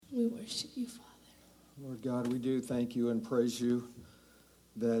worship you, Father. Lord God, we do thank you and praise you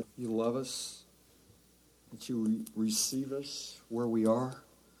that you love us, that you receive us where we are,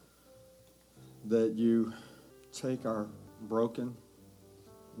 that you take our broken,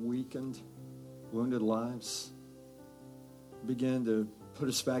 weakened, wounded lives, begin to put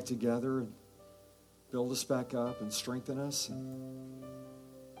us back together and build us back up and strengthen us and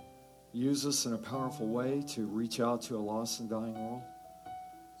use us in a powerful way to reach out to a lost and dying world.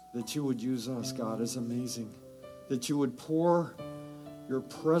 That you would use us, God, is amazing. That you would pour your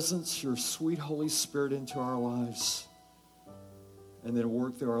presence, your sweet Holy Spirit into our lives and then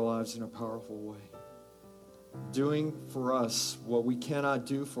work through our lives in a powerful way. Doing for us what we cannot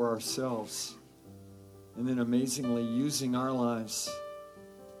do for ourselves, and then amazingly using our lives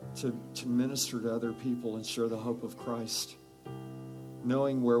to minister to other people and share the hope of Christ,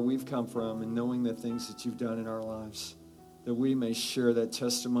 knowing where we've come from and knowing the things that you've done in our lives, that we may share that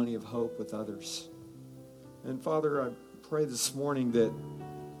testimony of hope with others. And Father, I pray this morning that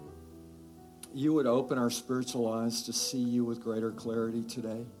you would open our spiritual eyes to see you with greater clarity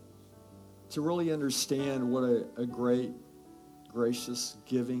today, to really understand what a great, gracious,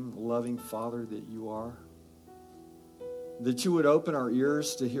 giving, loving Father that you are. That you would open our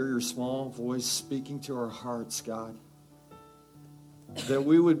ears to hear your small voice speaking to our hearts, God. That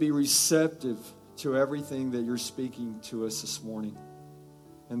we would be receptive to everything that you're speaking to us this morning.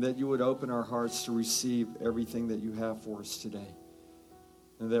 And that you would open our hearts to receive everything that you have for us today.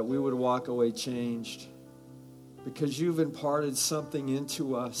 And that we would walk away changed because you've imparted something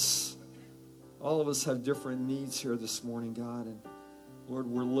into us. All of us have different needs here this morning, God. And Lord,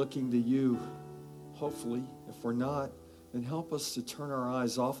 we're looking to you, hopefully. If we're not, then help us to turn our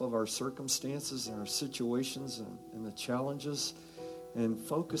eyes off of our circumstances and our situations and the challenges and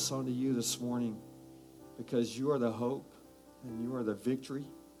focus onto you this morning, because you are the hope and you are the victory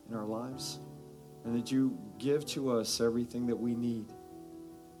in our lives, and that you give to us everything that we need.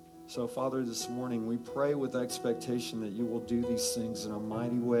 So, Father, this morning we pray with expectation that you will do these things in a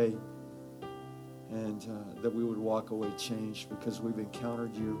mighty way, and that we would walk away changed because we've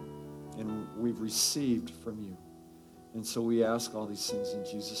encountered you and we've received from you. And so we ask all these things in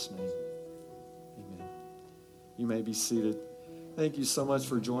Jesus' name. Amen. You may be seated. Thank you so much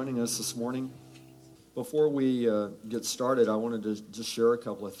for joining us this morning. Before we get started, I wanted to just share a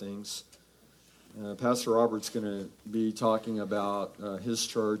couple of things. Pastor Robert's going to be talking about his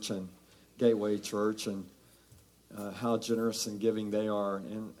church and Gateway Church and how generous and giving they are.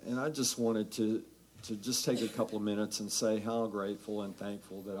 And I just wanted to just take a couple of minutes and say how grateful and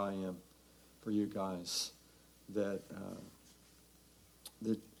thankful that I am for you guys. That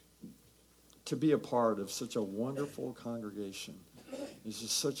to be a part of such a wonderful congregation is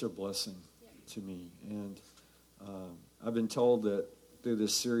just such a blessing to me. And I've been told that through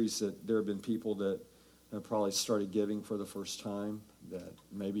this series that there have been people that have probably started giving for the first time, that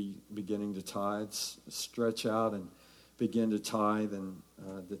maybe beginning to tithe, stretch out and begin to tithe, and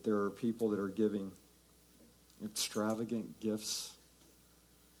that there are people that are giving extravagant gifts.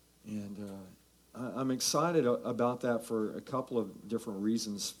 And I'm excited about that for a couple of different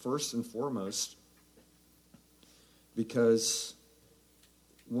reasons. First and foremost, because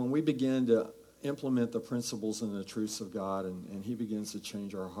when we begin to implement the principles and the truths of God, and he begins to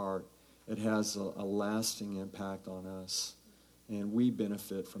change our heart, it has a lasting impact on us. And we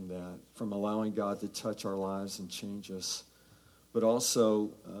benefit from that, from allowing God to touch our lives and change us. But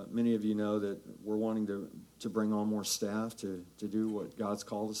also, many of you know that we're wanting to bring on more staff to do what God's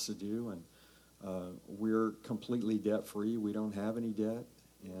called us to do. And we're completely debt-free. We don't have any debt.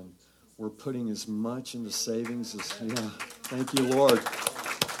 And we're putting as much into savings as, thank you, Lord.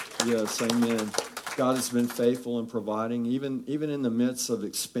 Yes, amen. God has been faithful in providing, even in the midst of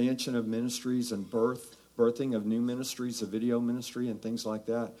expansion of ministries and birthing of new ministries, a video ministry and things like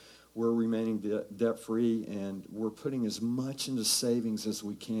that. We're remaining debt-free, and we're putting as much into savings as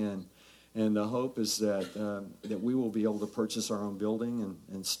we can. And the hope is that we will be able to purchase our own building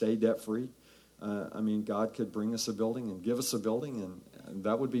and stay debt-free. God could bring us a building and give us a building, and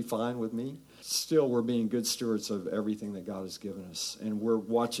that would be fine with me. Still, we're being good stewards of everything that God has given us. And we're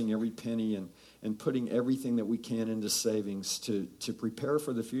watching every penny and putting everything that we can into savings to prepare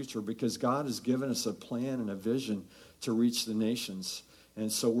for the future, because God has given us a plan and a vision to reach the nations. And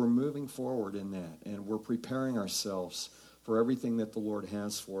so we're moving forward in that, and we're preparing ourselves for everything that the Lord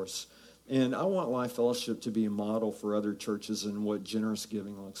has for us. And I want Life Fellowship to be a model for other churches in what generous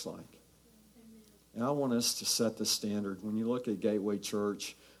giving looks like. And I want us to set the standard. When you look at Gateway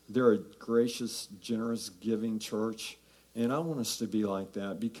Church, they're a gracious, generous, giving church. And I want us to be like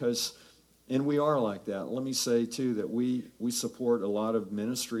that, because And we are like that. Let me say, too, that we support a lot of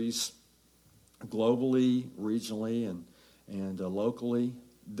ministries globally, regionally, and locally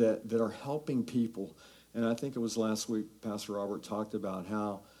that are helping people. And I think it was last week Pastor Robert talked about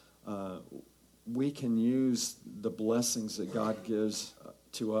how we can use the blessings that God gives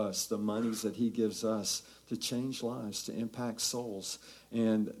to us, the monies that he gives us, to change lives, to impact souls.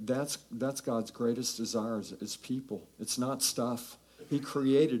 And that's God's greatest desire is people. It's not stuff. He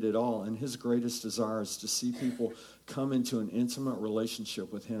created it all, and his greatest desire is to see people come into an intimate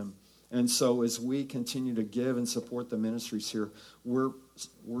relationship with him. And so as we continue to give and support the ministries here, we're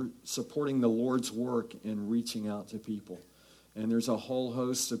supporting the Lord's work in reaching out to people. And there's a whole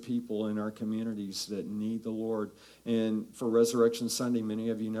host of people in our communities that need the Lord. And for Resurrection Sunday, many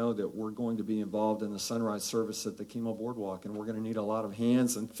of you know that we're going to be involved in the sunrise service at the Kemo Boardwalk, and we're going to need a lot of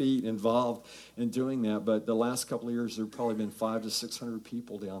hands and feet involved in doing that. But the last couple of years, there have probably been 500 to 600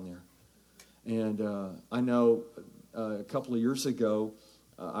 people down there. And I know a couple of years ago,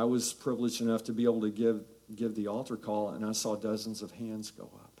 I was privileged enough to be able to give the altar call, and I saw dozens of hands go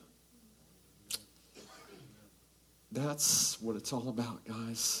up. That's what it's all about,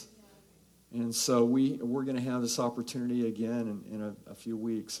 guys. And so we're going to have this opportunity again in a few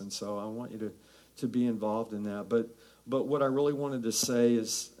weeks, and so I want you to be involved in that. But what I really wanted to say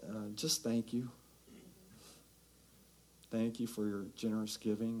is just thank you. Thank you for your generous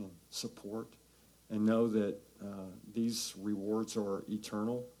giving and support, and know that these rewards are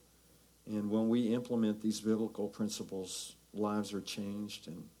eternal. And when we implement these biblical principles, lives are changed,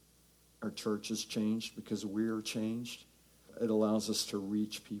 and our church is changed because we're changed. It allows us to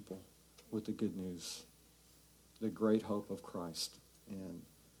reach people with the good news, the great hope of Christ. And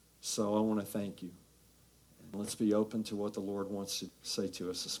so I want to thank you. And let's be open to what the Lord wants to say to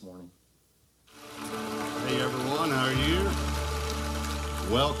us this morning. Hey everyone, how are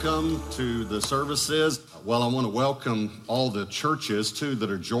you? Welcome to the services. Well, I want to welcome all the churches, too, that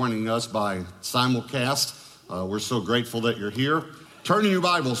are joining us by simulcast. We're so grateful that you're here. Turn in your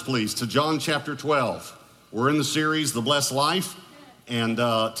Bibles, please, to John chapter 12. We're in the series, The Blessed Life, and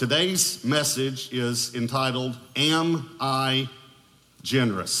today's message is entitled, Am I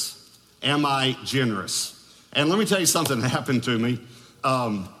Generous? Am I Generous? And let me tell you something that happened to me.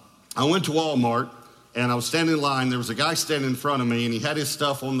 I went to Walmart, and I was standing in line. There was a guy standing in front of me, and he had his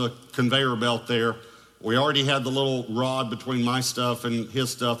stuff on the conveyor belt there. We already had the little rod between my stuff and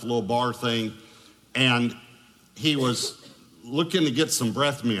his stuff, the little bar thing, and he was looking to get some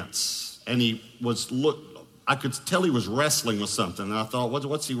breath mints, and I could tell he was wrestling with something, and I thought,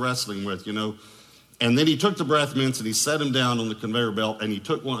 what's he wrestling with, you know? And then he took the breath mints, and he set them down on the conveyor belt, and he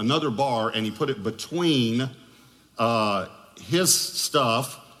took another bar, and he put it between his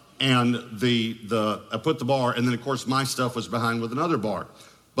stuff and I put the bar, and then, of course, my stuff was behind with another bar.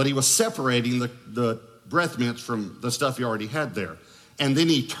 But he was separating the breath mints from the stuff he already had there. And then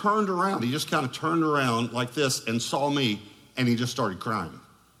he turned around. He just kind of turned around like this and saw me, and he just started crying.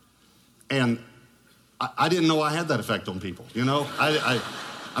 And I didn't know I had that effect on people, you know? I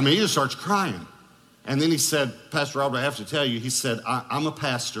mean, he just starts crying. And then he said, Pastor Robert, I have to tell you, he said, I'm a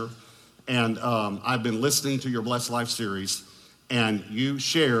pastor, and I've been listening to your Blessed Life series, and you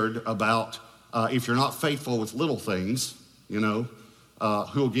shared about if you're not faithful with little things, you know,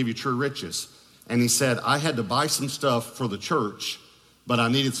 who will give you true riches. And he said, I had to buy some stuff for the church, but I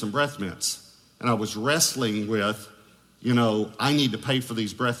needed some breath mints. And I was wrestling with, you know, I need to pay for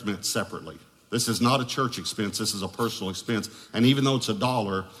these breath mints separately. This is not a church expense. This is a personal expense. And even though it's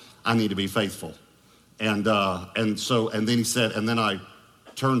 $1, I need to be faithful. And then he said, and then I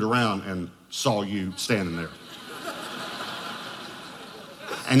turned around and saw you standing there.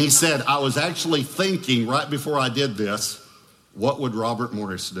 And he said, I was actually thinking right before I did this, what would Robert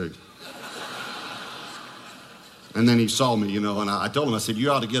Morris do? And then he saw me, you know, and I told him, I said,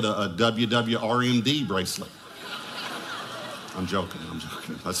 you ought to get a WWRMD bracelet. I'm joking.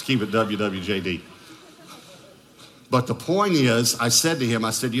 Let's keep it WWJD. But the point is, I said to him,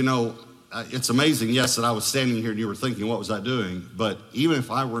 I said, you know, it's amazing, yes, that I was standing here and you were thinking, what was I doing? But even if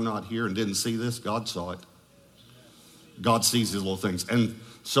I were not here and didn't see this, God saw it. God sees these little things. And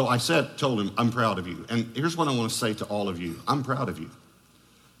so I told him, I'm proud of you. And here's what I want to say to all of you. I'm proud of you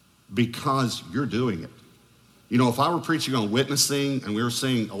because you're doing it. You know, if I were preaching on witnessing and we were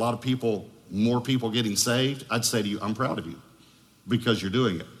seeing a lot of people, more people getting saved, I'd say to you, I'm proud of you because you're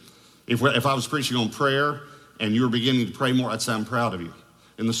doing it. If I was preaching on prayer and you were beginning to pray more, I'd say I'm proud of you.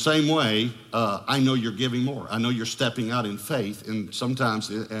 In the same way, I know you're giving more. I know you're stepping out in faith, and sometimes,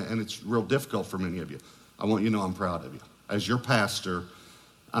 and it's real difficult for many of you. I want you to know I'm proud of you. As your pastor,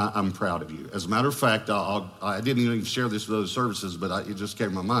 I'm proud of you. As a matter of fact, I didn't even share this with other services, but it just came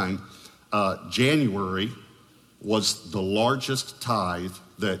to my mind. January was the largest tithe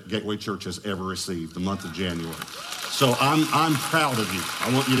that Gateway Church has ever received, the month of January. So I'm proud of you.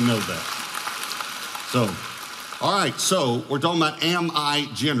 I want you to know that. So, all right, so we're talking about am I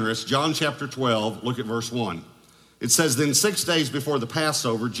generous? John chapter 12, look at verse 1. It says, then 6 days before the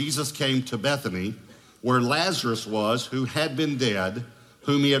Passover, Jesus came to Bethany, where Lazarus was, who had been dead,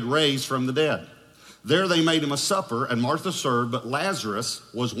 whom he had raised from the dead. There they made him a supper, and Martha served, but Lazarus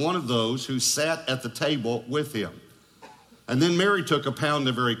was one of those who sat at the table with him. And then Mary took a pound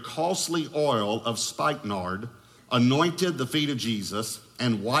of very costly oil of spikenard, anointed the feet of Jesus,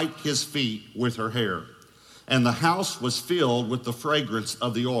 and wiped his feet with her hair. And the house was filled with the fragrance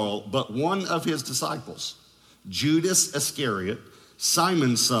of the oil. But one of his disciples, Judas Iscariot,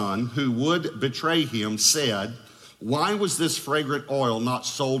 Simon's son, who would betray him, said, why was this fragrant oil not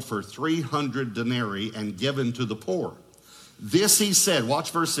sold for 300 denarii and given to the poor? This he said, watch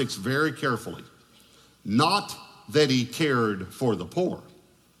verse 6 very carefully, not that he cared for the poor,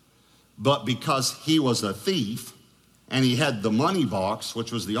 but because he was a thief, and he had the money box,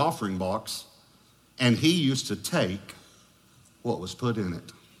 which was the offering box, and he used to take what was put in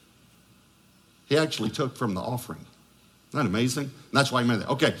it. He actually took from the offering. Isn't that amazing? And that's why he made that.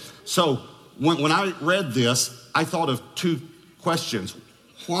 Okay, so when I read this, I thought of two questions.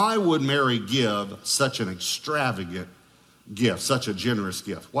 Why would Mary give such an extravagant gift, such a generous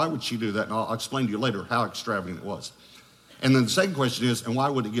gift? Why would she do that? And I'll explain to you later how extravagant it was. And then the second question is, and why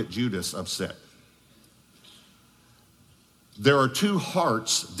would it get Judas upset? There are two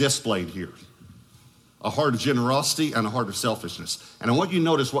hearts displayed here, a heart of generosity and a heart of selfishness. And I want you to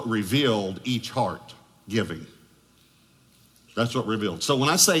notice what revealed each heart giving. That's what revealed. So when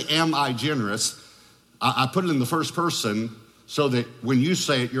I say, am I generous, I put it in the first person so that when you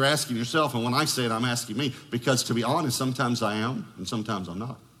say it, you're asking yourself, and when I say it, I'm asking me. Because to be honest, sometimes I am, and sometimes I'm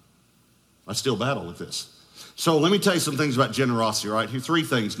not. I still battle with this. So let me tell you some things about generosity, all right? Here, three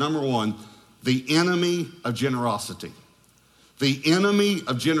things. Number one, the enemy of generosity. The enemy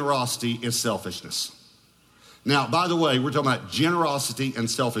of generosity is selfishness. Now, by the way, we're talking about generosity and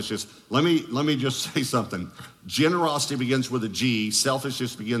selfishness. Let me just say something. Generosity begins with a G.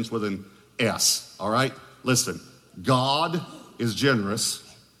 Selfishness begins with an S, all right? Listen, God is generous.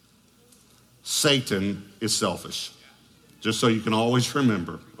 Satan is selfish. Just so you can always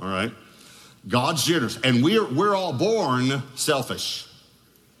remember, all right? God's generous. And we're all born selfish.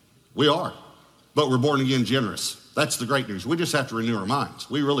 We are. But we're born again generous. That's the great news. We just have to renew our minds.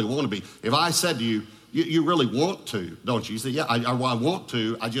 We really want to be. If I said to you, you really want to, don't you? You say, yeah, I want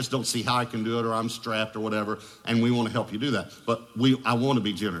to. I just don't see how I can do it, or I'm strapped or whatever, and we want to help you do that. But I want to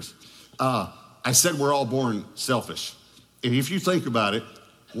be generous. I said we're all born selfish. If you think about it,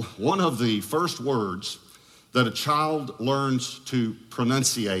 one of the first words that a child learns to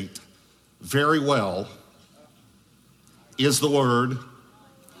pronunciate very well is the word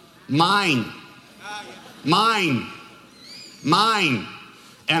mine. Mine. Mine.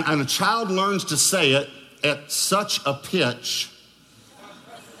 And a child learns to say it at such a pitch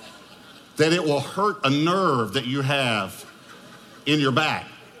that it will hurt a nerve that you have in your back.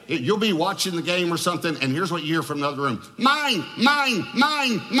 You'll be watching the game or something, and here's what you hear from another room. Mine, mine,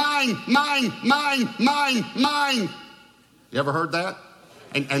 mine, mine, mine, mine, mine, mine. You ever heard that?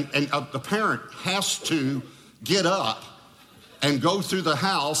 And the parent has to get up and go through the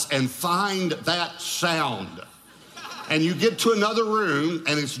house and find that sound. And you get to another room,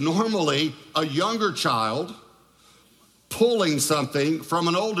 and it's normally a younger child pulling something from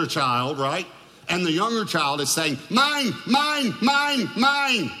an older child, right? And the younger child is saying, mine, mine, mine,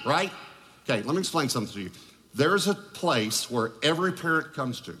 mine, right? Okay, let me explain something to you. There's a place where every parent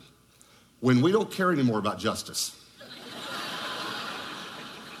comes to when we don't care anymore about justice.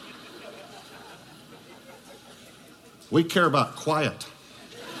 We care about quiet.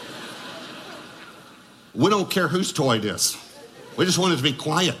 We don't care whose toy it is. We just want it to be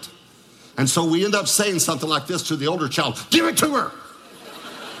quiet. And so we end up saying something like this to the older child, give it to her.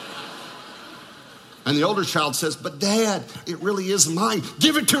 And the older child says, but Dad, it really is mine.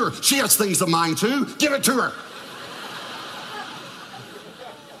 Give it to her. She has things of mine too. Give it to her.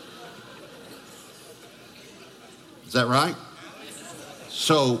 Is that right?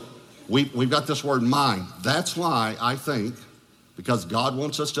 So we've got this word mine. That's why I think, because God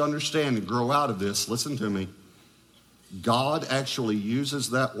wants us to understand and grow out of this, listen to me, God actually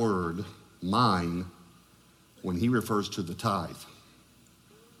uses that word, mine, when he refers to the tithe.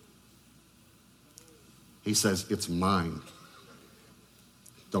 He says, it's mine.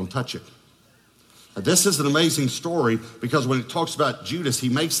 Don't touch it. Now, this is an amazing story because when it talks about Judas, he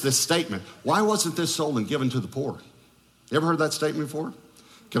makes this statement. Why wasn't this sold and given to the poor? You ever heard that statement before?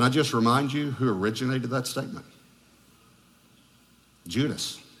 Can I just remind you who originated that statement?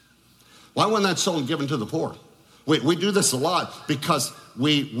 Judas. Why wasn't that sold and given to the poor? We do this a lot because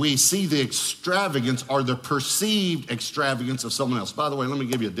we see the extravagance or the perceived extravagance of someone else. By the way, let me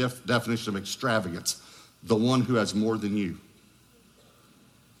give you a definition of extravagance. The one who has more than you.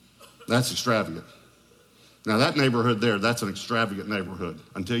 That's extravagant. Now that neighborhood there, that's an extravagant neighborhood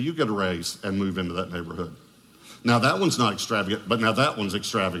until you get a raise and move into that neighborhood. Now that one's not extravagant, but now that one's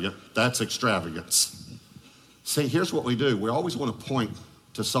extravagant. That's extravagance. See, here's what we do. We always want to point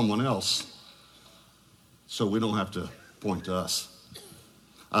to someone else so we don't have to point to us.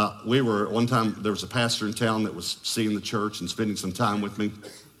 One time, there was a pastor in town that was seeing the church and spending some time with me.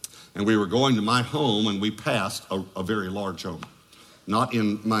 And we were going to my home, and we passed a very large home. Not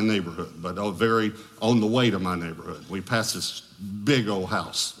in my neighborhood, but on the way to my neighborhood. We passed this big old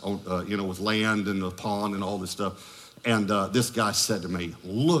house, with land and the pond and all this stuff. And this guy said to me,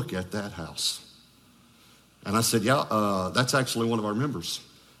 "Look at that house." And I said, "Yeah, that's actually one of our members.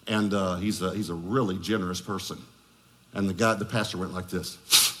 And he's a really generous person." And the pastor went like this,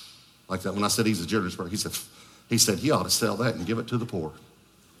 like that. When I said he's a generous person, he said he ought to sell that and give it to the poor.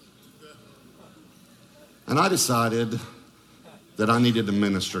 And I decided that I needed to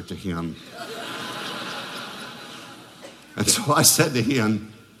minister to him. And so I said to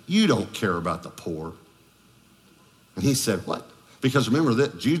him, "You don't care about the poor." And he said, "What?" Because remember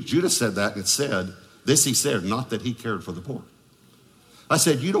that Judas said that, and it said, this he said, not that he cared for the poor. I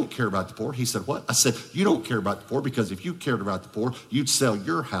said, "You don't care about the poor." He said, "What?" I said, "You don't care about the poor because if you cared about the poor, you'd sell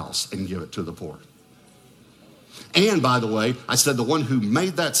your house and give it to the poor." And by the way, I said the one who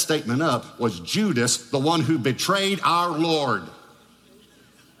made that statement up was Judas, the one who betrayed our Lord.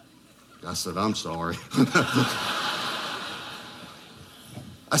 I said, "I'm sorry."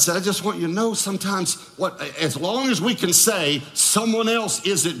 I said, "I just want you to know sometimes as long as we can say someone else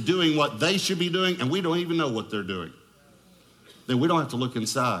isn't doing what they should be doing and we don't even know what they're doing, then we don't have to look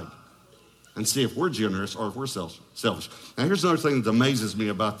inside and see if we're generous or if we're selfish." Now, here's another thing that amazes me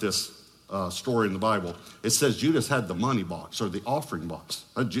about this story in the Bible. It says Judas had the money box or the offering box.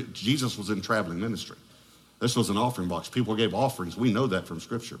 Jesus was in traveling ministry. This was an offering box. People gave offerings. We know that from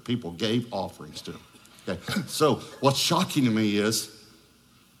Scripture. People gave offerings to him. Okay. So what's shocking to me is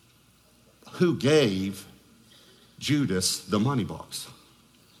who gave Judas the money box?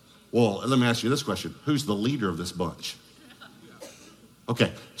 Well, let me ask you this question. Who's the leader of this bunch?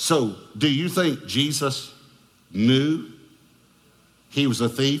 Okay, so do you think Jesus knew he was a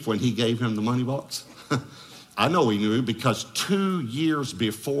thief when he gave him the money box? I know he knew because 2 years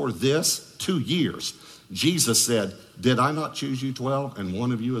before this, 2 years, Jesus said, "Did I not choose you 12 and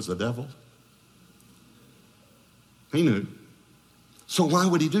one of you is a devil?" He knew. So why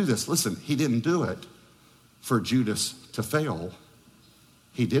would he do this? Listen, he didn't do it for Judas to fail.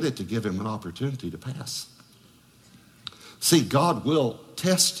 He did it to give him an opportunity to pass. See, God will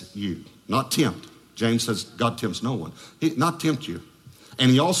test you, not tempt. James says God tempts no one. Not tempt you.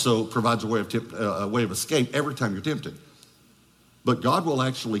 And he also provides a way of escape every time you're tempted. But God will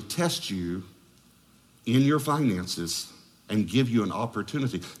actually test you in your finances and give you an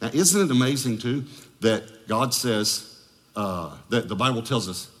opportunity. Now, isn't it amazing, too, that God says, that the Bible tells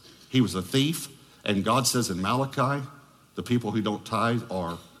us he was a thief, and God says in Malachi, the people who don't tithe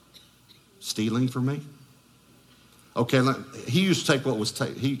are stealing from me? Okay, he used to take what was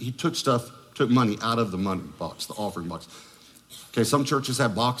he took money out of the money box, the offering box. Okay, some churches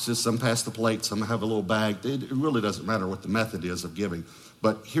have boxes, some pass the plate, some have a little bag. It really doesn't matter what the method is of giving.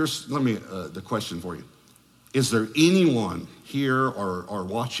 But the question for you. Is there anyone here or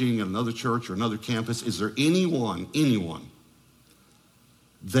watching at another church or another campus, is there anyone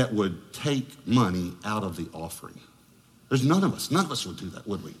that would take money out of the offering? There's none of us. None of us would do that,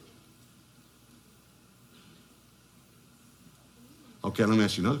 would we? Okay, let me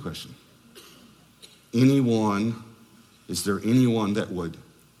ask you another question. Is there anyone that would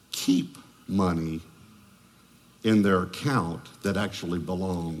keep money in their account that actually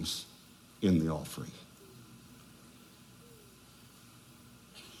belongs in the offering?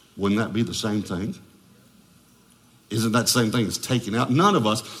 Wouldn't that be the same thing? Isn't that the same thing as taking out? None of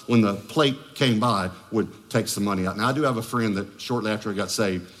us, when the plate came by, would take some money out. Now, I do have a friend that shortly after I got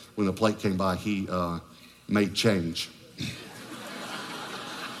saved, when the plate came by, he made change.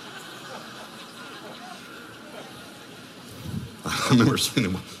 I remember saying to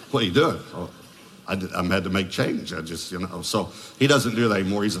him, "What are you doing?" "Oh, I had to make change. So he doesn't do that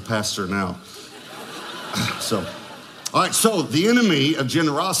anymore. He's a pastor now. All right, so the enemy of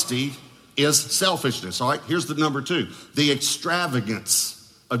generosity is selfishness. All right, here's the number 2, the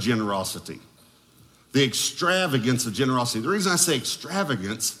extravagance of generosity. The extravagance of generosity. The reason I say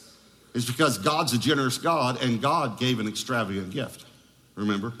extravagance is because God's a generous God, and God gave an extravagant gift.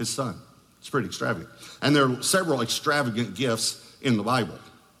 Remember, his son. It's pretty extravagant. And there are several extravagant gifts in the Bible.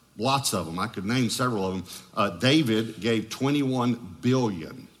 Lots of them. I could name several of them. David gave $21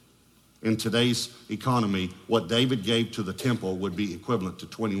 billion. In today's economy, what David gave to the temple would be equivalent to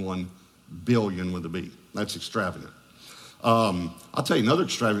 21 billion with a B. That's extravagant. I'll tell you another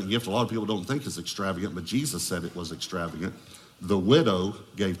extravagant gift. A lot of people don't think is extravagant, but Jesus said it was extravagant. The widow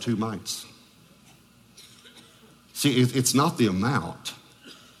gave 2 mites. See, it's not the amount.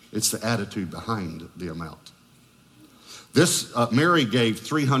 It's the attitude behind the amount. Mary gave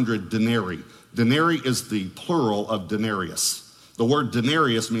 300 denarii. Denarii is the plural of denarius. The word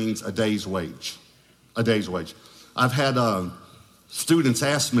denarius means a day's wage. A day's wage. I've had students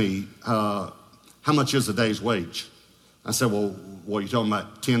ask me, how much is a day's wage? I said, well, what are you talking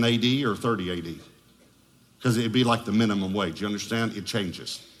about, 10 AD or 30 AD? Because it'd be like the minimum wage. You understand? It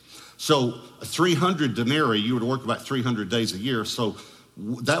changes. So 300 denarii, you would work about 300 days a year. So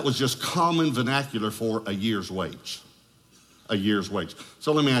that was just common vernacular for a year's wage. A year's wage.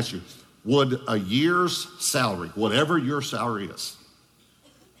 So let me ask you, would a year's salary, whatever your salary is,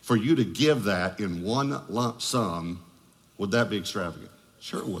 for you to give that in one lump sum, would that be extravagant?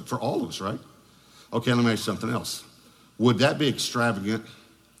 Sure it would, for all of us, right? Okay, let me ask you something else. Would that be extravagant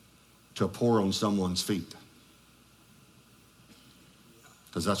to pour on someone's feet?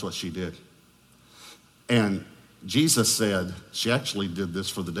 Because that's what she did. And Jesus said, she actually did this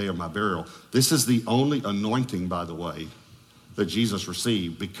for the day of my burial. This is the only anointing, by the way, that Jesus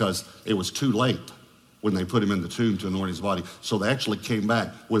received, because it was too late when they put him in the tomb to anoint his body. So they actually came back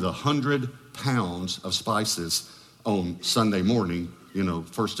with 100 pounds of spices on Sunday morning,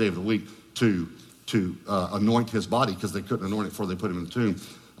 first day of the week, to anoint his body, because they couldn't anoint it before they put him in the tomb.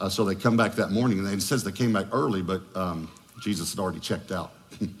 So they come back that morning, and it says they came back early, but Jesus had already checked out.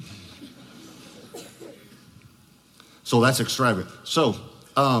 So that's extravagant. So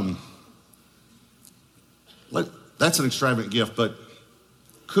that's an extravagant gift, but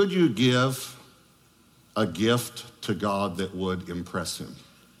could you give a gift to God that would impress him?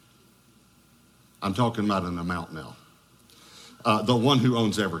 I'm talking about an amount now. The one who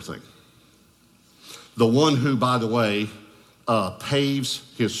owns everything. The one who, by the way, paves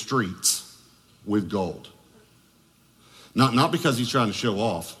his streets with gold. Not because he's trying to show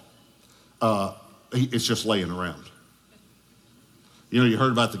off. It's just laying around. You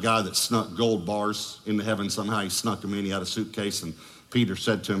heard about the guy that snuck gold bars into heaven somehow. He snuck them in. He had a suitcase, and Peter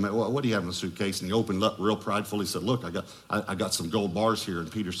said to him, well, what do you have in the suitcase? And he opened it up real prideful. He said, look, I got some gold bars here.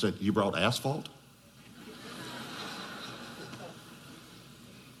 And Peter said, you brought asphalt?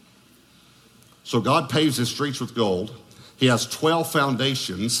 So God paves his streets with gold. He has 12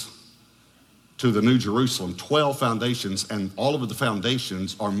 foundations to the New Jerusalem, 12 foundations, and all of the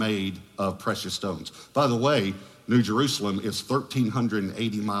foundations are made of precious stones. By the way, New Jerusalem is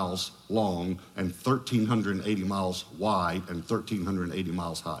 1,380 miles long and 1,380 miles wide and 1,380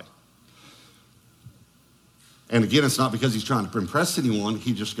 miles high. And again, it's not because he's trying to impress anyone.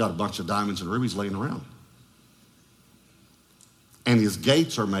 He just got a bunch of diamonds and rubies laying around. And his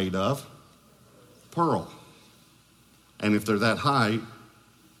gates are made of pearl. And if they're that high,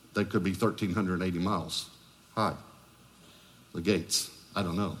 they could be 1,380 miles high. The gates. I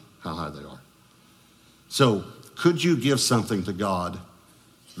don't know how high they are. So, could you give something to God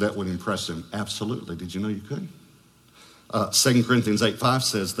that would impress him? Absolutely. Did you know you could? 2 Corinthians 8:5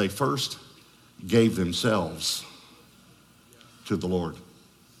 says they first gave themselves to the Lord.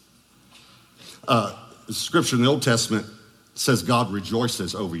 The scripture in the Old Testament says God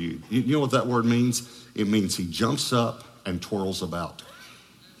rejoices over you. You know what that word means? It means he jumps up and twirls about.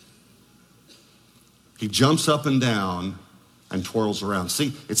 He jumps up and down and twirls around.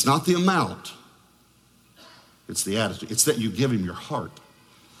 See, it's not the amount. It's the attitude. It's that you give him your heart.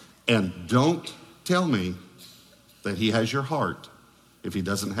 And don't tell me that he has your heart if he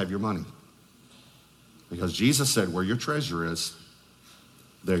doesn't have your money. Because Jesus said, where your treasure is,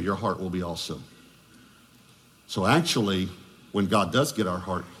 there your heart will be also. So actually, when God does get our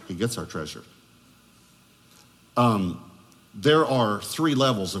heart, he gets our treasure. There are 3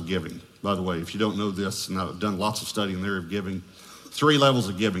 levels of giving, by the way. If you don't know this, and I've done lots of study in the area of giving, 3 levels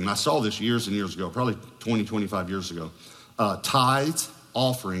of giving. And I saw this years and years ago, probably 20, 25 years ago. Tithes,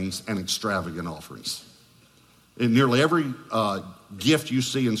 offerings, and extravagant offerings. And nearly every gift you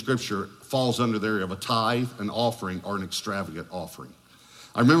see in Scripture falls under the area of a tithe, an offering, or an extravagant offering.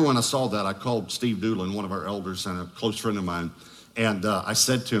 I remember when I saw that, I called Steve Doolin, one of our elders and a close friend of mine, and I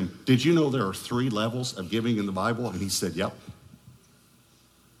said to him, did you know there are 3 levels of giving in the Bible? And he said, yep.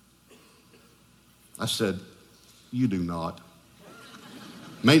 I said, you do not.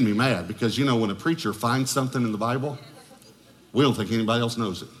 Made me mad because, you know, when a preacher finds something in the Bible, we don't think anybody else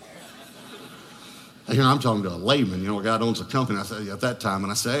knows it. And here I'm talking to a layman, you know, a guy that owns a company. I said, at that time,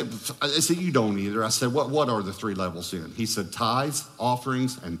 and I said, you don't either. I said, what are the 3 levels in? He said, tithes,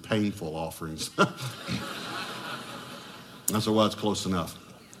 offerings, and painful offerings. I said, well, that's close enough.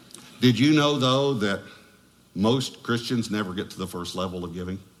 Did you know, though, that most Christians never get to the first level of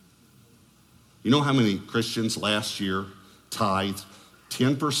giving? You know how many Christians last year tithed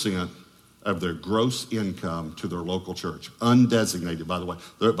 10% of their gross income to their local church? Undesignated, by the way.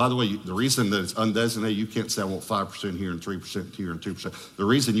 By the way, the reason that it's undesignated, you can't say I want 5% here and 3% here and 2%. The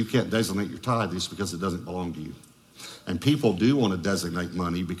reason you can't designate your tithe is because it doesn't belong to you. And people do want to designate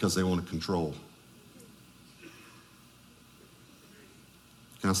money because they want to control.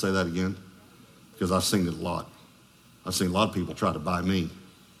 Can I say that again? Because I've seen it a lot. I've seen a lot of people try to buy me.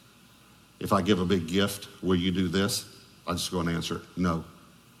 If I give a big gift, will you do this? I just go and answer, no.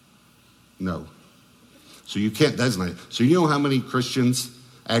 No. So you can't designate. So you know how many Christians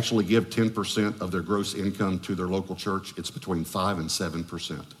actually give 10% of their gross income to their local church? It's between 5 and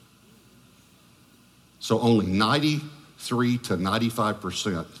 7%. So only 93 to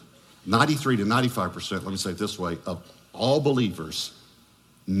 95%, let me say it this way, of all believers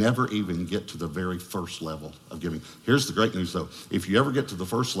never even get to the very first level of giving. Here's the great news, though. If you ever get to the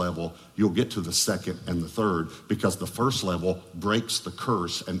first level, you'll get to the second and the third, because the first level breaks the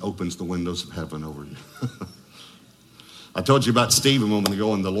curse and opens the windows of heaven over you. I told you about Steve a moment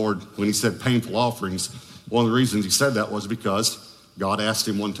ago, and the Lord, when he said painful offerings, one of the reasons he said that was because God asked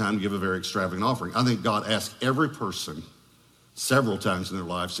him one time to give a very extravagant offering. I think God asked every person several times in their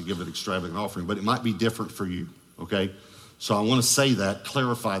lives to give an extravagant offering, but it might be different for you, okay? So I want to say that,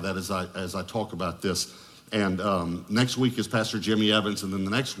 clarify that as I talk about this. And next week is Pastor Jimmy Evans, and then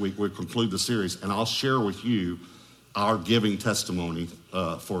the next week we'll conclude the series, and I'll share with you our giving testimony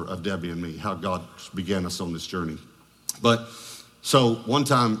of Debbie and me, how God began us on this journey. But so one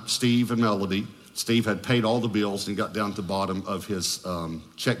time, Steve and Melody, Steve had paid all the bills and got down to the bottom of his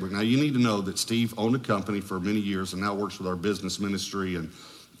checkbook. Now, you need to know that Steve owned a company for many years and now works with our business ministry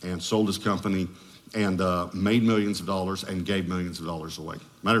and sold his company and made millions of dollars and gave millions of dollars away.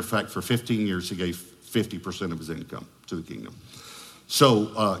 Matter of fact, for 15 years, he gave 50% of his income to the kingdom.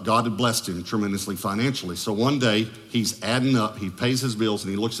 So God had blessed him tremendously financially. So one day, he's adding up, he pays his bills,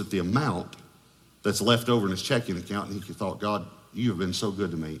 and he looks at the amount that's left over in his checking account, and he thought, God, you have been so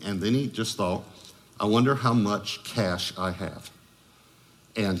good to me. And then he just thought, I wonder how much cash I have.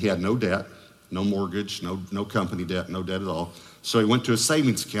 And he had no debt, no mortgage, no company debt, no debt at all. So he went to his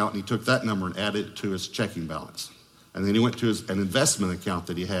savings account, and he took that number and added it to his checking balance. And then he went to an investment account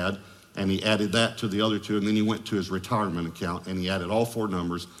that he had, and he added that to the other two. And then he went to his retirement account, and he added all four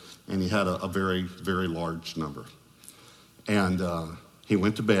numbers, and he had a very, very large number. And he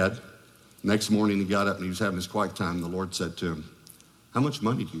went to bed. Next morning, he got up, and he was having his quiet time. And the Lord said to him, how much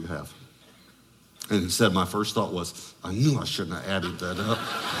money do you have? And he said, my first thought was, I knew I shouldn't have added that up.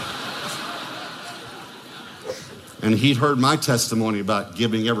 And he'd heard my testimony about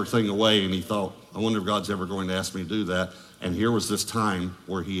giving everything away, and he thought, I wonder if God's ever going to ask me to do that. And here was this time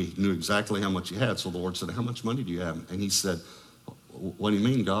where he knew exactly how much he had. So the Lord said, how much money do you have? And he said, what do you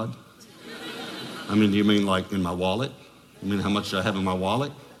mean, God? I mean, do you mean like in my wallet? You mean how much do I have in my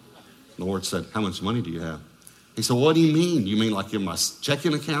wallet? The Lord said, how much money do you have? He said, what do you mean? You mean like in my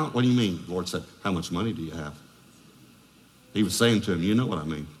checking account? What do you mean? The Lord said, how much money do you have? He was saying to him, you know what I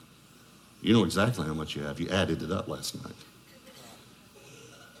mean. You know exactly how much you have. You added it up last night.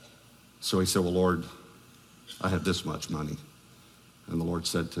 So he said, well, Lord, I have this much money. And the Lord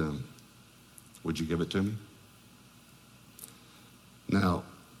said to him, would you give it to me? Now,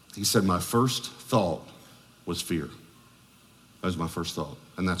 he said, my first thought was fear. That was my first thought.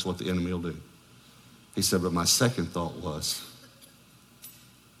 And that's what the enemy will do. He said, but my second thought was,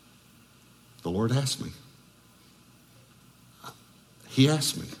 the Lord asked me. He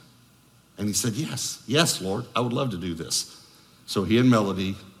asked me. And he said, yes, Lord, I would love to do this. So he and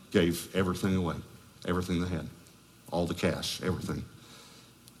Melody gave everything away, everything they had, all the cash, everything.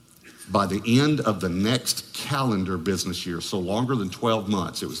 By the end of the next calendar business year, so longer than 12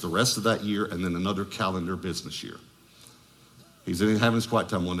 months, it was the rest of that year and then another calendar business year. He's having his quiet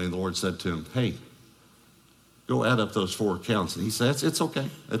time one day, and the Lord said to him, hey, go add up those 4 accounts. And he said, it's okay.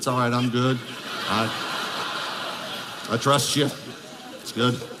 It's all right. I'm good. I trust you. It's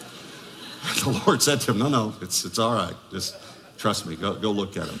good. The Lord said to him, no, it's all right. Just trust me. Go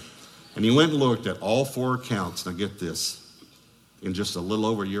look at them. And he went and looked at all 4 accounts. Now get this. In just a little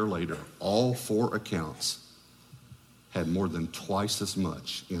over a year later, all 4 accounts had more than twice as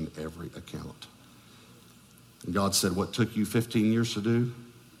much in every account. And God said, what took you 15 years to do,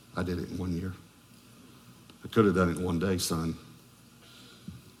 I did it in 1 year. I could have done it in 1 day, son.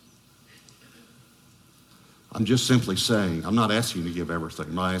 I'm just simply saying, I'm not asking you to give everything.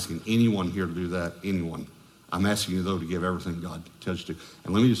 I'm not asking anyone here to do that, anyone. I'm asking you, though, to give everything God tells you to.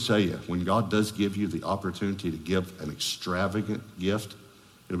 And let me just tell you, when God does give you the opportunity to give an extravagant gift,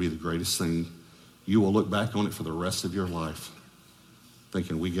 it'll be the greatest thing. You will look back on it for the rest of your life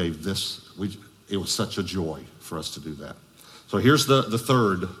thinking we gave this, it was such a joy for us to do that. So here's the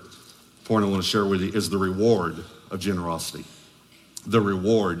third point I want to share with you is the reward of generosity. The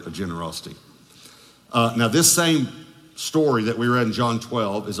reward of generosity. Now this same story that we read in John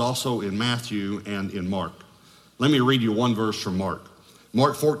 12 is also in Matthew and in Mark. Let me read you one verse from Mark.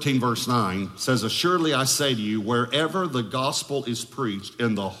 Mark 14 verse 9 says, assuredly I say to you, wherever the gospel is preached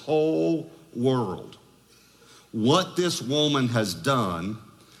in the whole world, what this woman has done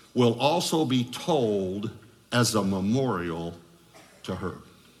will also be told as a memorial to her.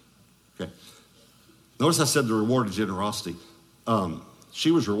 Okay. Notice I said the reward of generosity.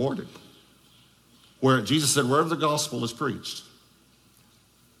 She was rewarded. Where Jesus said, wherever the gospel is preached,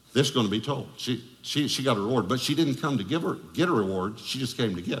 this is going to be told. She got a reward, but she didn't come to get a reward. She just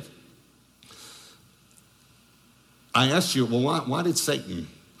came to give. I asked you, well, why did Satan?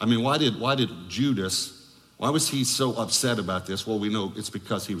 I mean, why did Judas? Why was he so upset about this? Well, we know it's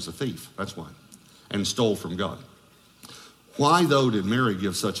because he was a thief. That's why, and stole from God. Why though did Mary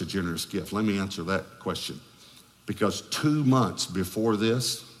give such a generous gift? Let me answer that question. Because 2 months before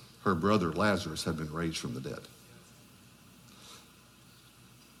this, her brother Lazarus had been raised from the dead.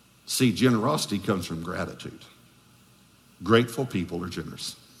 See, generosity comes from gratitude. Grateful people are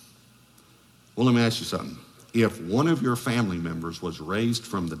generous. Well, let me ask you something. If one of your family members was raised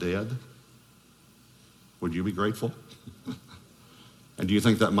from the dead, would you be grateful? And do you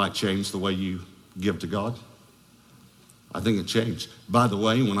think that might change the way you give to God? I think it changed. By the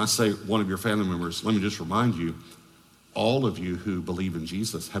way, when I say one of your family members, let me just remind you, all of you who believe in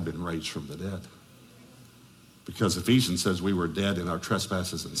Jesus have been raised from the dead. Because Ephesians says we were dead in our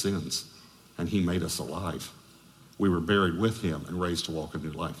trespasses and sins, and he made us alive. We were buried with him and raised to walk a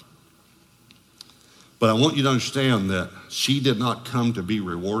new life. But I want you to understand that she did not come to be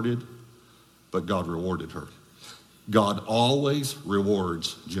rewarded, but God rewarded her. God always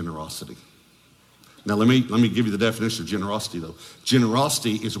rewards generosity. Now let me give you the definition of generosity though.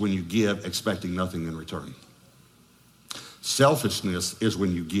 Generosity is when you give expecting nothing in return. Selfishness is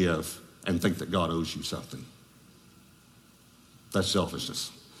when you give and think that God owes you something. That's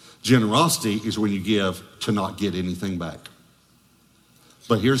selfishness. Generosity is when you give to not get anything back.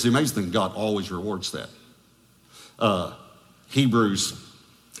 But here's the amazing thing, God always rewards that. Hebrews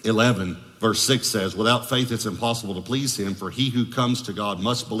 11 verse 6 says, without faith it's impossible to please him, for he who comes to God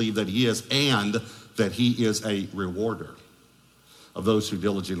must believe that he is, and that he is a rewarder of those who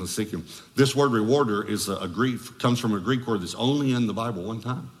diligently seek him. This word rewarder is comes from a Greek word that's only in the Bible one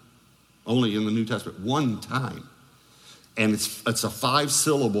time. Only in the New Testament, one time. And it's a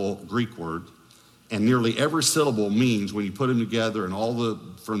 5-syllable Greek word, and nearly every syllable means, when you put them together and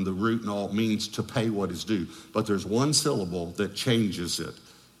from the root and all, means to pay what is due. But there's one syllable that changes it,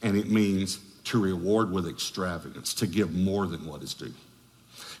 and it means to reward with extravagance, to give more than what is due.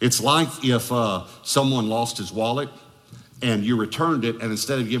 It's like if someone lost his wallet and you returned it, and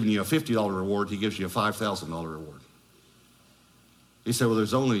instead of giving you a $50 reward, he gives you a $5,000 reward. He said, well,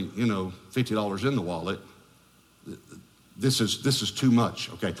 there's only, $50 in the wallet. This is too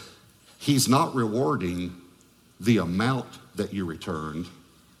much. Okay. He's not rewarding the amount that you returned.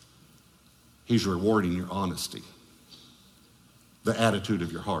 He's rewarding your honesty, the attitude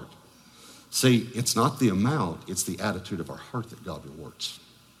of your heart. See, it's not the amount, it's the attitude of our heart that God rewards.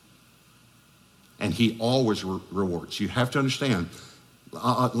 And he always rewards. You have to understand,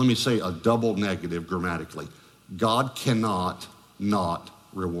 let me say a double negative grammatically. God cannot not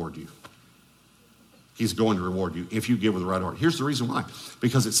reward you. He's going to reward you if you give with the right heart. Here's the reason why.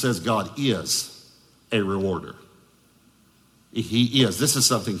 Because it says God is a rewarder. He is. This is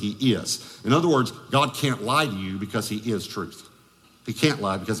something he is. In other words, God can't lie to you because he is truth. He can't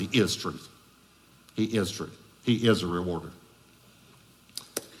lie because he is truth. He is truth. He is a rewarder.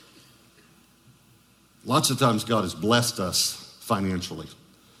 Lots of times God has blessed us financially.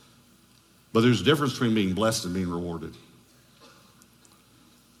 But there's a difference between being blessed and being rewarded.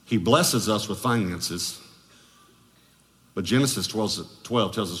 He blesses us with finances, but Genesis 12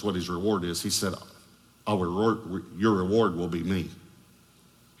 tells us what his reward is. He said, your reward will be me.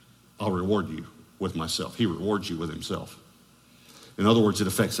 I'll reward you with myself. He rewards you with himself. In other words, it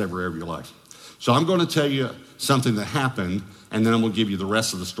affects every area of your life. So I'm going to tell you something that happened, and then I'm going to give you the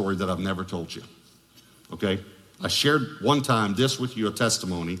rest of the story that I've never told you. Okay? I shared one time this with you, a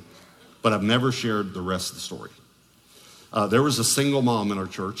testimony, but I've never shared the rest of the story. There was a single mom in our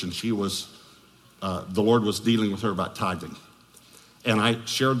church, and she was, the Lord was dealing with her about tithing. And I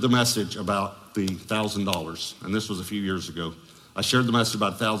shared the message about the $1,000, and this was a few years ago. I shared the message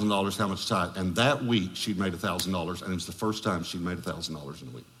about $1,000, how much tithe, and that week she'd made $1,000, and it was the first time she'd made $1,000 in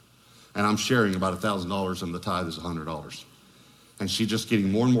a week. And I'm sharing about $1,000, and the tithe is $100. And she's just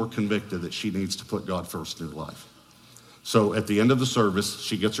getting more and more convicted that she needs to put God first in her life. So at the end of the service,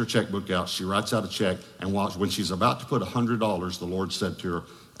 she gets her checkbook out, she writes out a check, and when she's about to put $100, the Lord said to her,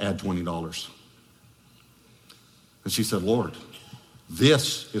 add $20. And she said, Lord,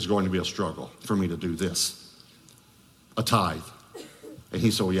 this is going to be a struggle for me to do this, a tithe. And he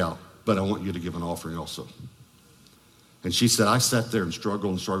said, well, yeah, but I want you to give an offering also. And she said, I sat there and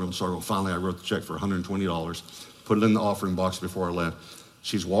struggled and struggled and struggled. Finally, I wrote the check for $120, put it in the offering box before I left.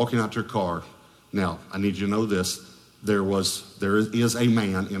 She's walking out to her car. Now, I need you to know this. There is a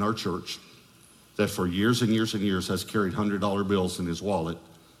man in our church that for years and years and years has carried $100 bills in his wallet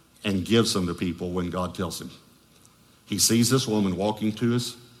and gives them to people when God tells him. He sees this woman walking to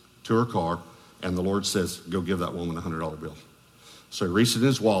her car, and the Lord says, go give that woman a $100 bill. So he reaches in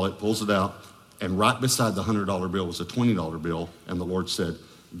his wallet, pulls it out, and right beside the $100 bill was a $20 bill, and the Lord said,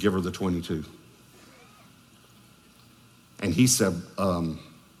 give her the 22. And he said, Lord,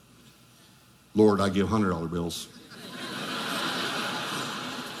 I give $100 bills.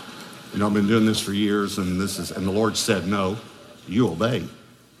 You know, I've been doing this for years, and the Lord said, no, you obey.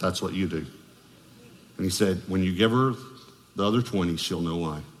 That's what you do. And he said, when you give her the other 20, she'll know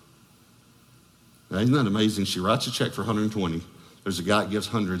why. Now, isn't that amazing? She writes a check for 120. There's a guy that gives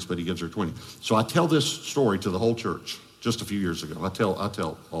hundreds, but he gives her 20. So I tell this story to the whole church just a few years ago. I tell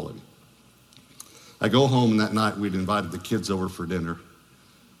all of you. I go home, and that night we'd invited the kids over for dinner.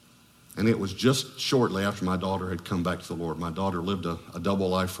 And it was just shortly after my daughter had come back to the Lord. My daughter lived a double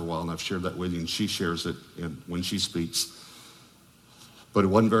life for a while, and I've shared that with you, and she shares it when she speaks. But it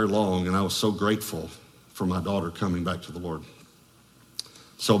wasn't very long, and I was so grateful for my daughter coming back to the Lord.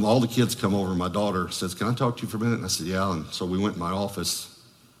 So all the kids come over, and my daughter says, can I talk to you for a minute? And I said, yeah. And so we went in my office.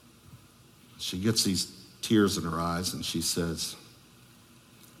 She gets these tears in her eyes, and she says,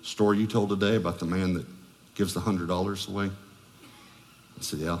 story you told today about the man that gives the $100 away? I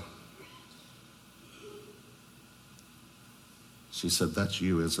said, yeah. She said, that's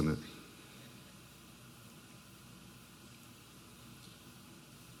you, isn't it?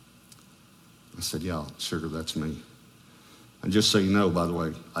 I said, yeah, sugar, that's me. And just so you know, by the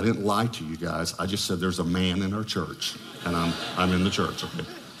way, I didn't lie to you guys. I just said there's a man in our church, and I'm in the church, okay?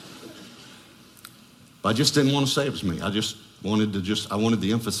 But I just didn't want to say it was me. I wanted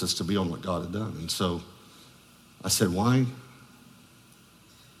the emphasis to be on what God had done. And so I said, why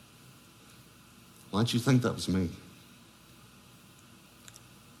don't you think that was me?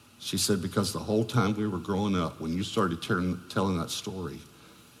 She said, because the whole time we were growing up, when you started telling that story,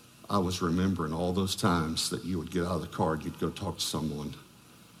 I was remembering all those times that you would get out of the car and you'd go talk to someone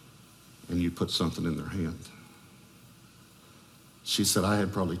and you'd put something in their hand. She said, I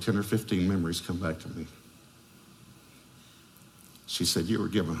had probably 10 or 15 memories come back to me. She said, you were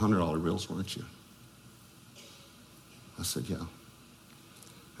giving $100 bills, weren't you? I said, yeah.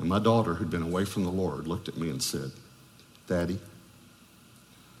 And my daughter, who'd been away from the Lord, looked at me and said, Daddy,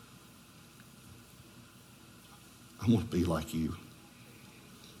 I want to be like you.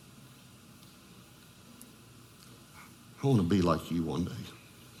 I want to be like you one day.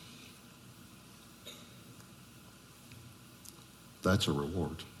 That's a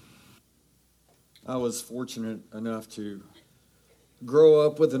reward. I was fortunate enough to grow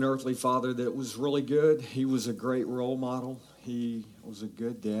up with an earthly father that was really good. He was a great role model. He was a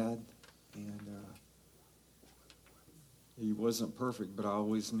good dad. And he wasn't perfect, but I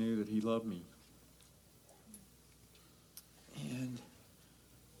always knew that he loved me. And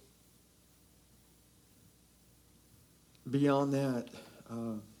beyond that,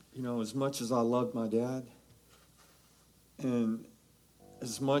 as much as I loved my dad, and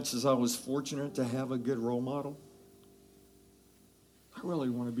as much as I was fortunate to have a good role model, I really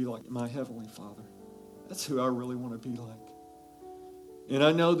want to be like my Heavenly Father. That's who I really want to be like. And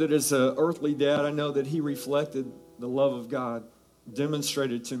I know that as an earthly dad, I know that he reflected the love of God,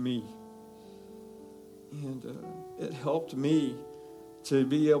 demonstrated to me. And it helped me to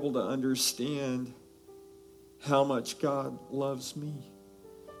be able to understand how much God loves me,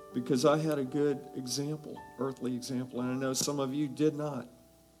 because I had a good example, earthly example, and I know some of you did not.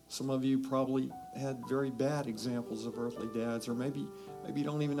 Some of you probably had very bad examples of earthly dads, or maybe you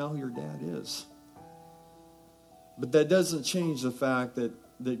don't even know who your dad is. But that doesn't change the fact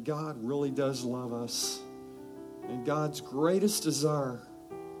that God really does love us, And God's greatest desire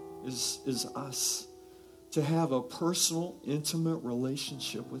is us to have a personal, intimate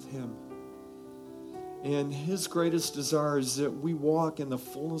relationship with Him. And His greatest desire is that we walk in the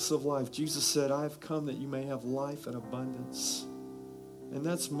fullness of life. Jesus said, I have come that you may have life in abundance. And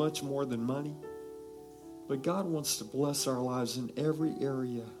that's much more than money. But God wants to bless our lives in every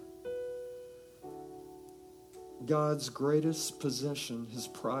area. God's greatest possession, His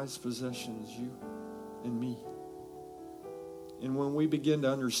prized possession, is you and me. And when we begin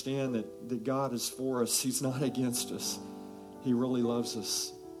to understand that God is for us, He's not against us, He really loves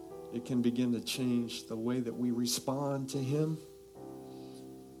us, it can begin to change the way that we respond to Him.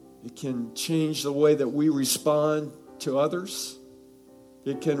 It can change the way that we respond to others.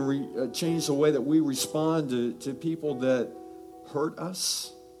 It can change the way that we respond to people that hurt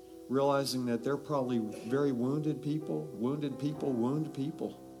us, realizing that they're probably very wounded people. Wounded people wound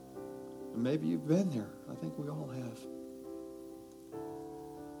people. And maybe you've been there. I think we all have.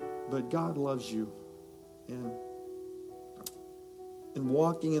 But God loves you. And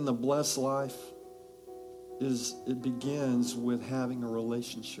walking in the blessed life, it begins with having a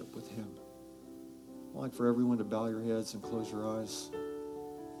relationship with Him. I'd like for everyone to bow your heads and close your eyes.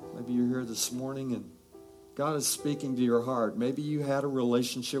 Maybe you're here this morning and God is speaking to your heart. Maybe you had a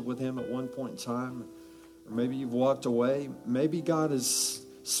relationship with Him at one point in time, or maybe you've walked away. Maybe God is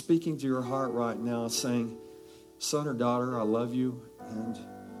speaking to your heart right now saying, son or daughter, I love you, and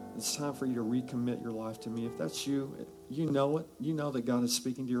it's time for you to recommit your life to me. If that's you, you know it. You know that God is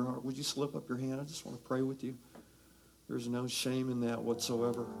speaking to your heart. Would you slip up your hand? I just want to pray with you. There's no shame in that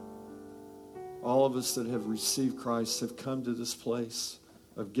whatsoever. All of us that have received Christ have come to this place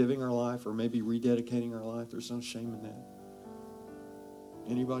of giving our life or maybe rededicating our life. There's no shame in that.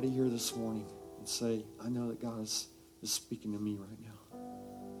 Anybody here this morning and say, I know that God is speaking to me right now.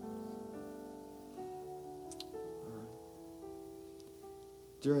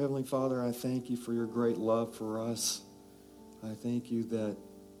 Dear Heavenly Father, I thank you for your great love for us. I thank you that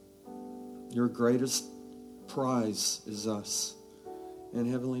your greatest prize is us. And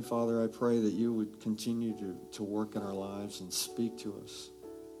Heavenly Father, I pray that you would continue to work in our lives and speak to us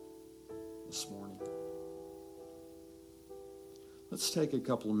this morning. Let's take a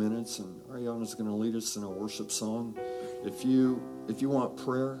couple of minutes, and Ariana's going to lead us in a worship song. If you want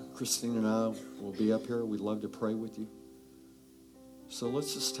prayer, Christine and I will be up here. We'd love to pray with you. So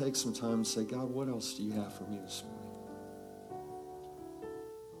let's just take some time and say, God, what else do you have for me this morning?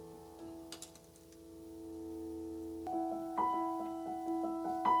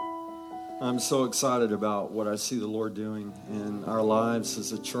 I'm so excited about what I see the Lord doing in our lives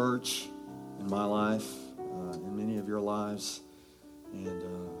as a church, in my life, in many of your lives. And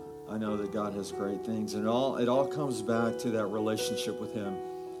I know that God has great things. And it all comes back to that relationship with Him.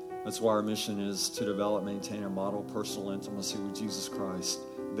 That's why our mission is to develop, maintain, and model personal intimacy with Jesus Christ.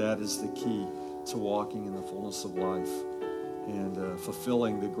 That is the key to walking in the fullness of life and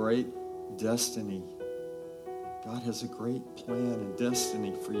fulfilling the great destiny. God has a great plan and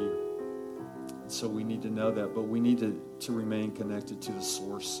destiny for you. And so we need to know that, but we need to remain connected to the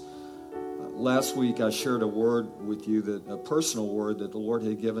source. Last week I shared a word with you, a personal word that the Lord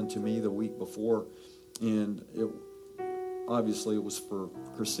had given to me the week before. And obviously it was for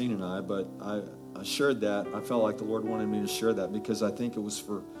Christine and I, but I shared that. I felt like the Lord wanted me to share that because I think it was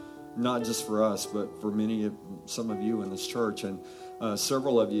for not just for us, but for some of you in this church. And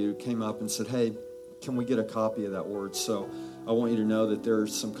several of you came up and said, hey, can we get a copy of that word? So I want you to know that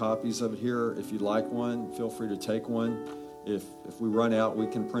there's some copies of it here. If you'd like one, feel free to take one. If we run out, we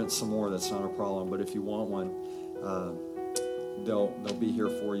can print some more. That's not a problem. But if you want one, they'll be here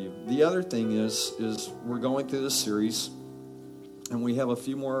for you. The other thing is we're going through this series, and we have a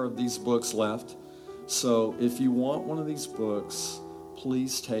few more of these books left. So if you want one of these books,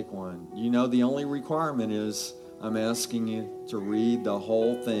 please take one. You know, the only requirement is I'm asking you to read the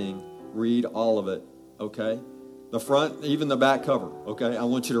whole thing. Read all of it, okay? The front, even the back cover, okay? I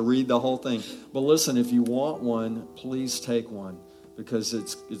want you to read the whole thing. But listen, if you want one, please take one because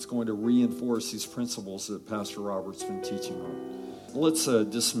it's going to reinforce these principles that Pastor Robert's been teaching on. Let's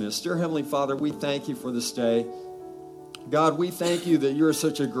dismiss. Dear Heavenly Father, we thank you for this day. God, we thank you that you're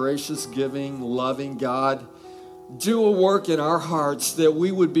such a gracious, giving, loving God. Do a work in our hearts that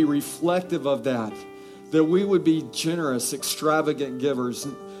we would be reflective of that we would be generous, extravagant givers,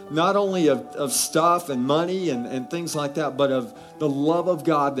 not only of stuff and money and things like that, but of the love of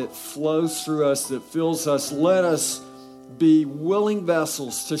God that flows through us, that fills us. Let us be willing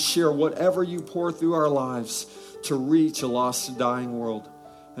vessels to share whatever you pour through our lives to reach a lost and dying world.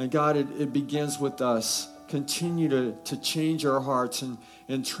 And God, it begins with us continue to change our hearts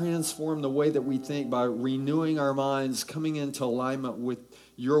and transform the way that we think by renewing our minds, coming into alignment with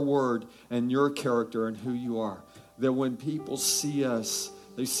your word and your character and who you are. That when people see us,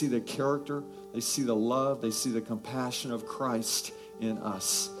 they see the character, they see the love, they see the compassion of Christ in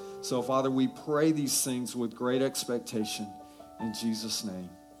us. So, Father, we pray these things with great expectation in Jesus' name.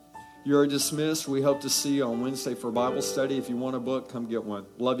 You are dismissed. We hope to see you on Wednesday for Bible study. If you want a book, come get one.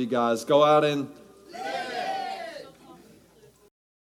 Love you guys. Go out and